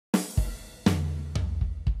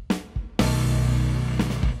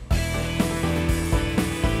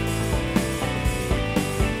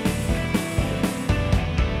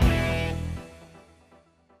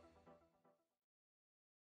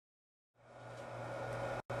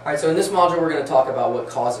Alright, so in this module we're going to talk about what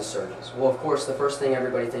causes surges. Well, of course, the first thing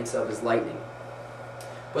everybody thinks of is lightning.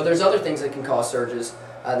 But there's other things that can cause surges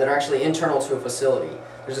that are actually internal to a facility.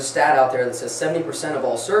 There's a stat out there that says 70% of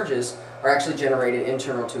all surges are actually generated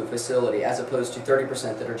internal to a facility, as opposed to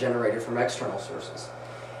 30% that are generated from external sources.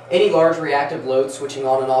 Any large reactive load switching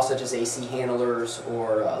on and off, such as AC handlers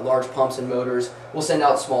or large pumps and motors, will send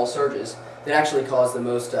out small surges that actually cause the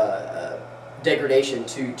most degradation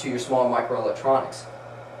to your small microelectronics.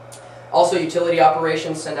 Also, utility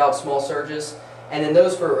operations send out small surges, and then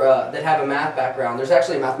those that have a math background, there's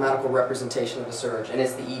actually a mathematical representation of a surge, and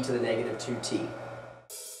it's the e to the negative 2t.